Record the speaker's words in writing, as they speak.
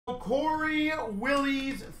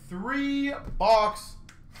CoryWilly's 3-box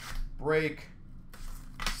break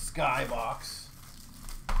SkyBox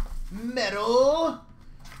Metal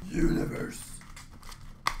Universe.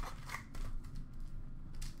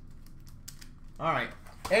 All right.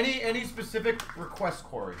 Any specific request,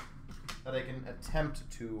 Corey, that I can attempt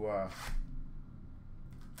to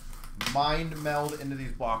mind meld into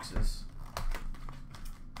these boxes?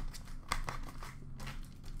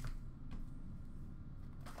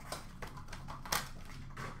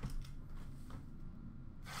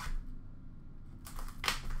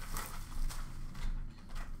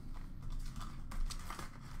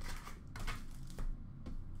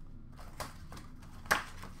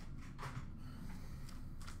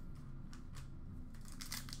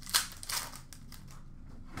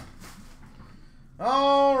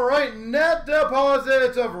 All right, net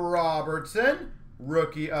deposits of Robertson,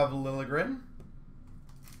 rookie of Liljegren.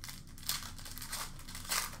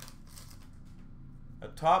 A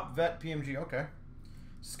top vet PMG, okay.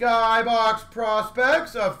 SkyBox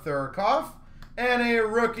prospects of Thurkoff and a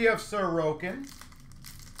rookie of Sorokin.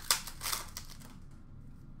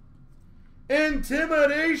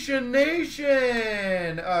 Intimidation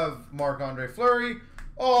Nation of Marc-Andre Fleury,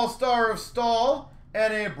 All-Star of Stahl,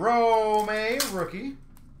 and a Brome rookie.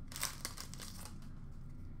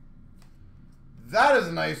 That is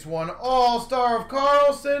a nice one. All-Star of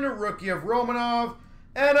Carlson, rookie of Romanov,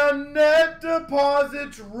 and a net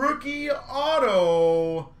deposits rookie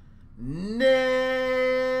auto, Nick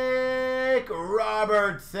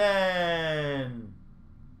Robertson.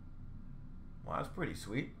 Wow, that's pretty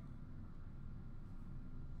sweet.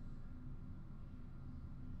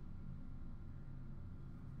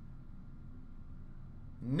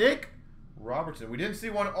 Nick Robertson. We didn't see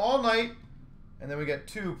one all night, and then we get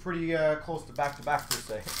two pretty close to back-to-back per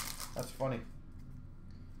se. That's funny.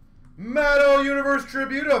 Metal Universe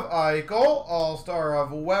Tribute of Eichel, All-Star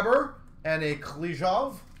of Weber, and a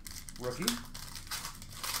Klejov rookie.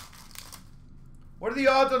 What are the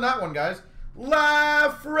odds on that one, guys?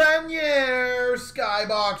 Lafreniere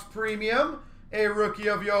SkyBox Premium, a rookie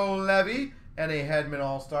of Yo Levy, and a Hedman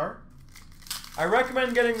All-Star. I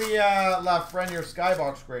recommend getting the Lafreniere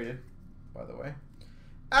SkyBox graded, by the way.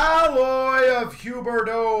 Alloy of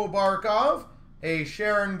Huberto Barkov, a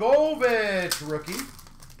Sharon Govich rookie.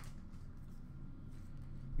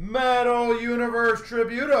 Metal Universe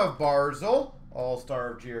Tribute of Barzal,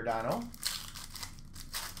 All-Star of Giordano.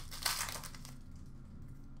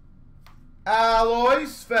 Alloy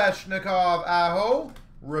Sveshnikov Aho,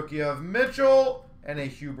 rookie of Mitchell, and a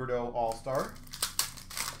Huberto All-Star.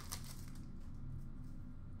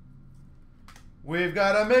 We've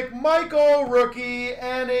got a McMichael rookie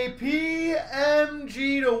and a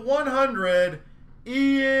PMG to 100,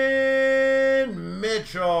 Ian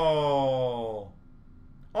Mitchell.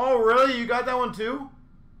 Oh, really? You got that one too?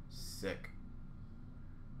 Sick.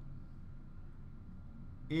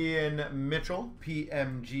 Ian Mitchell,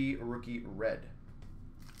 PMG rookie red.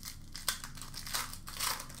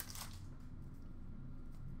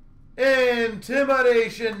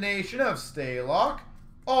 Intimidation Nation of Stalock,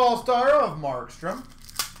 All-Star of Markstrom.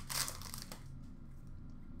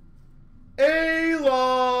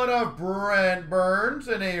 Alon of Brent Burns,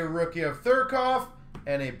 and a rookie of Thurkoff,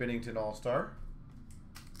 and a Binnington All-Star.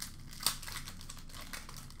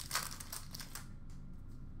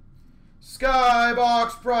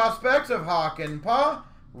 SkyBox prospects of Hakanpää,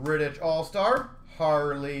 Rittich All-Star,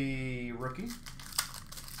 Harley rookie.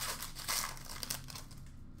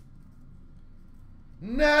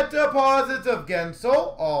 Net deposits of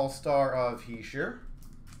Gensel, All-Star of Heischer.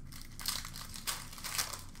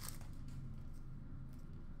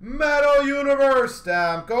 Metal Universe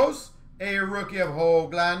Stamkos, a rookie of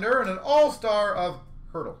Höglander, and an All-Star of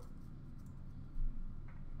Hurtle.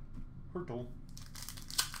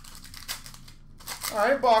 All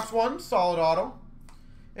right, box one, solid auto.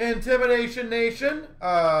 Intimidation Nation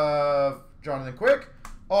of Jonathan Quick,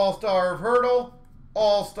 All-Star of Hurtle,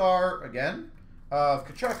 All-Star again of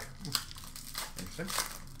Kachuk. Interesting.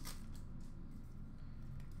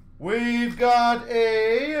 We've got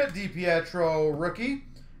a DiPietro rookie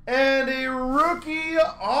and a rookie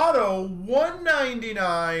auto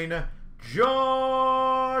 199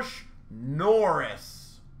 Josh Norris.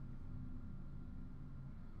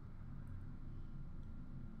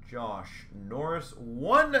 Josh Norris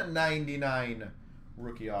 199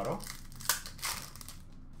 rookie auto.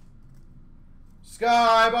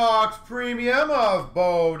 SkyBox Premium of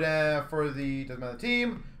Bowden for the, doesn't matter the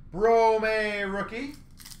team, Brome rookie.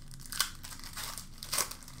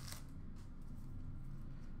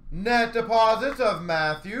 Net deposits of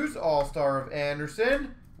Matthews, All-Star of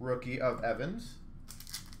Anderson, rookie of Evans.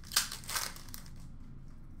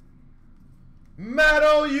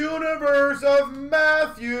 Metal Universe of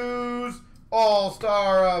Matthews,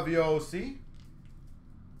 All-Star of Yossi.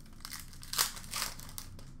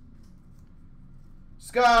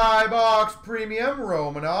 SkyBox Premium,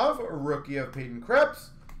 Romanov, Rookie of Peyton Krebs,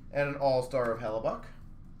 and an All-Star of Hellebuck.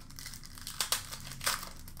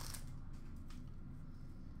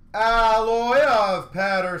 Alloy of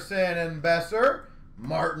Patterson and Besser,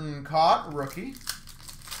 Martin Cott, Rookie.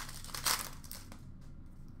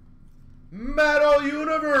 Metal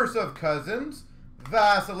Universe of Cousins,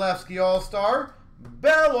 Vasilevsky All-Star,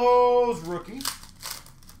 Bellows, Rookie.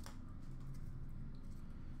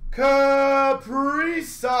 Kaprizov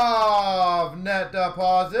net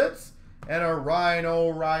deposits and a Ryan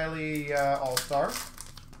O'Reilly All-Star.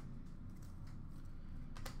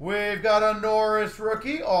 We've got a Norris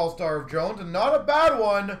rookie, All-Star of Jones, and not a bad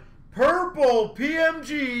one. Purple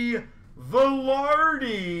PMG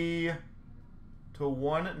Velarde to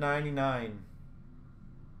 199.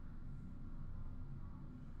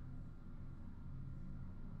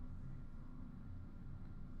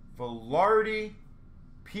 Velarde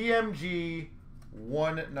PMG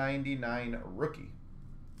 199 rookie.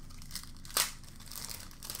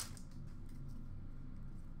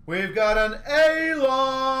 We've got an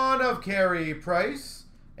Alon of Carey Price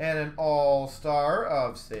and an All-Star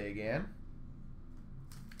of Sagan.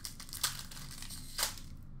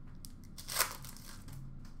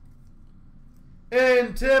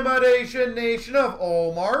 Intimidation Nation of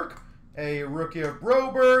Olmark, a rookie of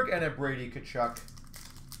Broberg, and a Brady Tkachuk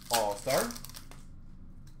All-Star.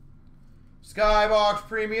 SkyBox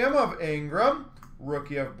Premium of Ingram,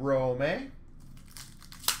 rookie of Brome.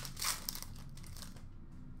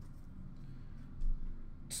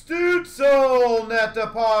 Stutzel net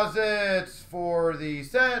deposits for the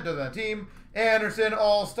team. Anderson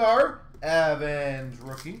All-Star, Evans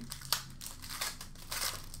rookie.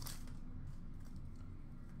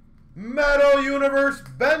 Metal Universe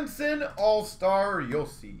Benson All-Star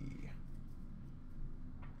Yossi.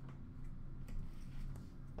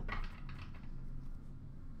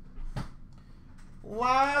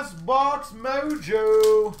 Last box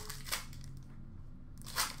mojo.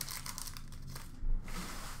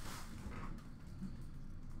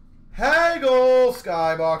 Hagel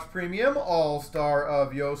Skybox Premium All-Star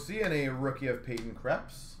of Yossi and a rookie of Peyton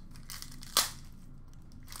Krebs.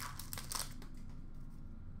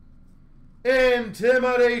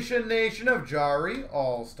 Intimidation Nation of Jari,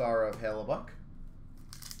 All-Star of Hellebuck.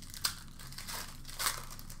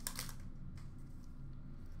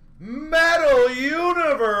 Metal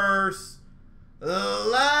Universe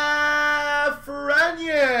Lafreniere,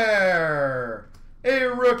 a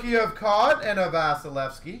rookie of Cott and a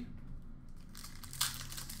Vasilevsky.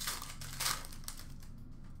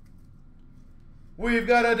 We've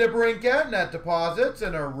got a DeBrincat net deposits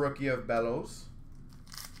and a rookie of Bellows.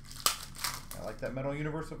 I like that Metal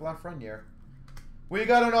Universe of Lafreniere. We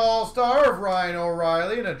got an All-Star of Ryan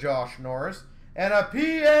O'Reilly and a Josh Norris. And a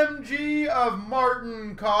PMG of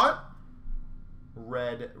Martin Cott.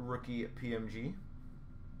 Red rookie PMG.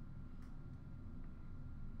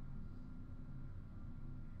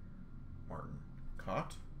 Martin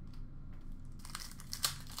Cott.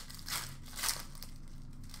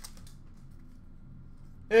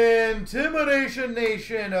 Intimidation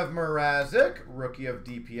Nation of Mrazek, rookie of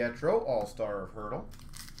DiPietro, All-Star of Hurdle.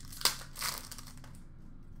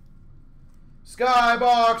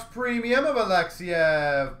 Skybox Premium of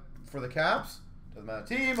Alexiev for the Caps. Doesn't matter.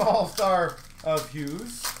 Team All-Star of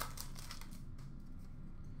Hughes.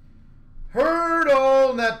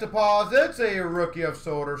 Hurdle net deposits, a rookie of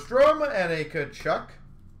Soderstrom and a Tkachuk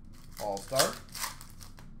All-Star.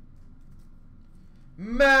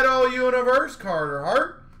 Metal Universe Carter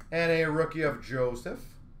Hart and a rookie of Joseph.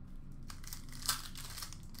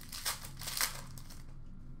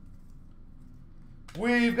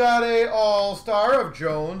 We've got a All-Star of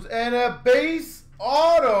Jones and a base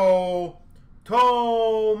auto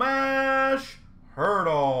Tomas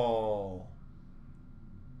Hertl.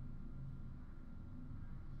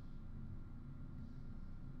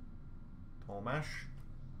 Tomas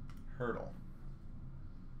Hertl.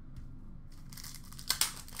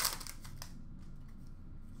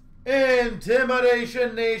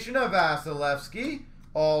 Intimidation Nation of Vasilevsky,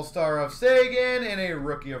 All-Star of Sagan, and a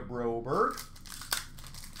rookie of Broberg.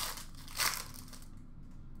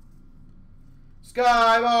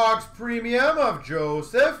 Skybox Premium of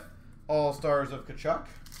Joseph, All-Stars of Tkachuk.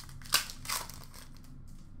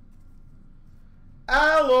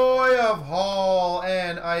 Alloy of Hall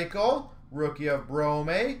and Eichel, rookie of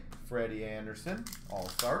Brome, Freddie Anderson,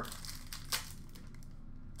 All-Star.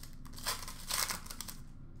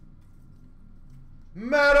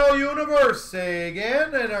 Metal Universe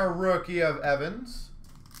Sagan and a rookie of Evans.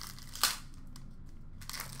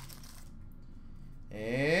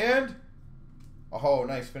 And, oh,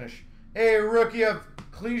 nice finish. A rookie of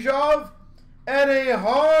Klejov and a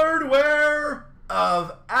hardware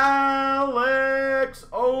of Alex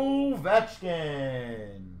Ovechkin.